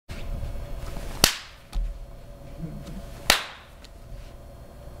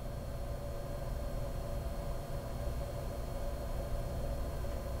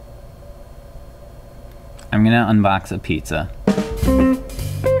I'm gonna unbox a pizza.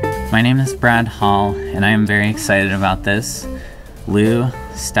 My name is Brad Hall, and I am very excited about this. Lou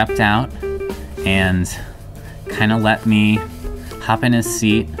stepped out and kind of let me hop in his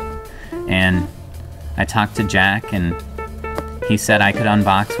seat, and I talked to Jack, and he said I could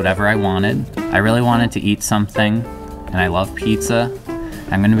unbox whatever I wanted. I really wanted to eat something, and I love pizza.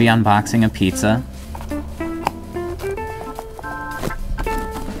 I'm gonna be unboxing a pizza.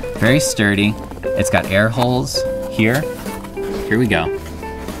 Very sturdy. It's got air holes here. Here we go.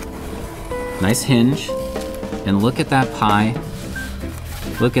 Nice hinge. And look at that pie.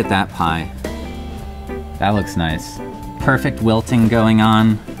 Look at that pie. That looks nice. Perfect wilting going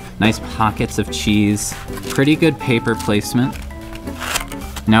on. Nice pockets of cheese. Pretty good paper placement.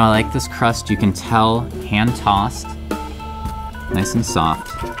 Now I like this crust. You can tell, hand tossed. Nice and soft.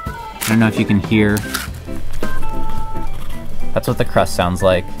 I don't know if you can hear. That's what the crust sounds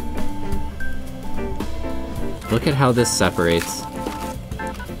like. Look at how this separates.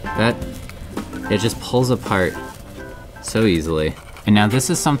 It just pulls apart so easily. And now this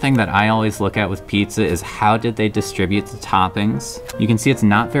is something that I always look at with pizza, is how did they distribute the toppings? You can see it's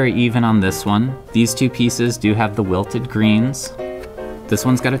not very even on this one. These two pieces do have the wilted greens. This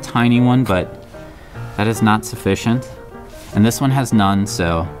one's got a tiny one, but that is not sufficient. And this one has none,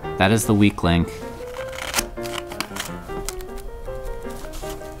 so that is the weak link.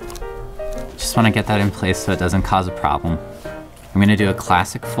 Just want to get that in place so it doesn't cause a problem. I'm gonna do a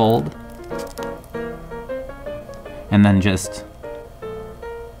classic fold. And then just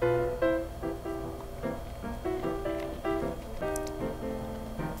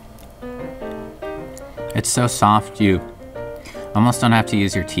it's so soft you almost don't have to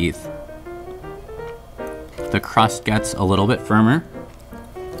use your teeth. The crust gets a little bit firmer.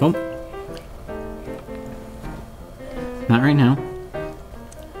 Oh. Not right now.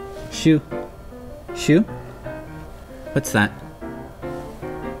 Shoo. Shoo? What's that?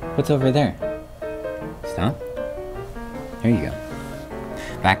 What's over there? Stop. There you go.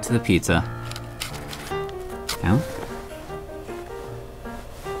 Back to the pizza. Down.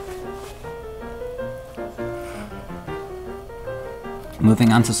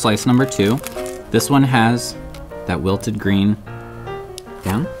 Moving on to slice number 2. This one has that wilted green.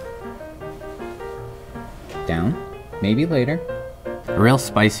 Down. Down. Maybe later. A real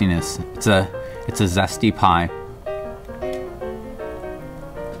spiciness. It's a zesty pie.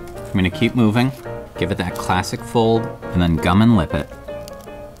 I'm gonna keep moving. Give it that classic fold, and then gum and lip it.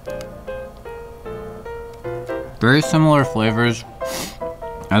 Very similar flavors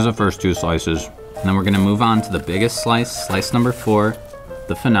as the first 2 slices. And then we're gonna move on to the biggest slice, slice number 4,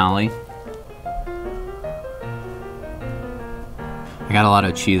 the finale. I got a lot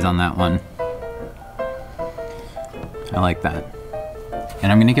of cheese on that one. I like that.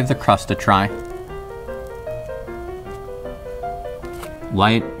 And I'm gonna give the crust a try.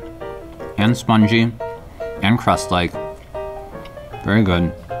 Light and spongy and crust-like. Very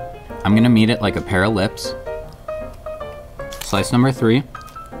good. I'm gonna meet it like a pair of lips. Slice number 3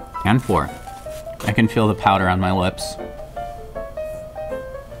 and 4. I can feel the powder on my lips.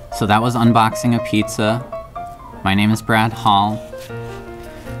 So that was unboxing a pizza. My name is Brad Hall.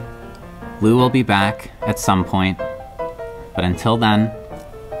 Lou will be back at some point, but until then,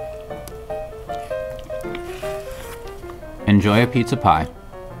 enjoy a pizza pie.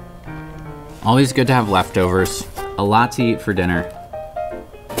 Always good to have leftovers. A lot to eat for dinner.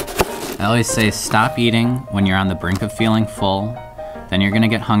 I always say stop eating when you're on the brink of feeling full, then you're gonna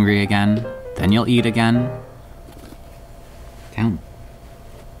get hungry again, then you'll eat again. Down.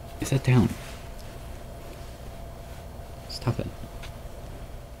 Is that down? Stop it.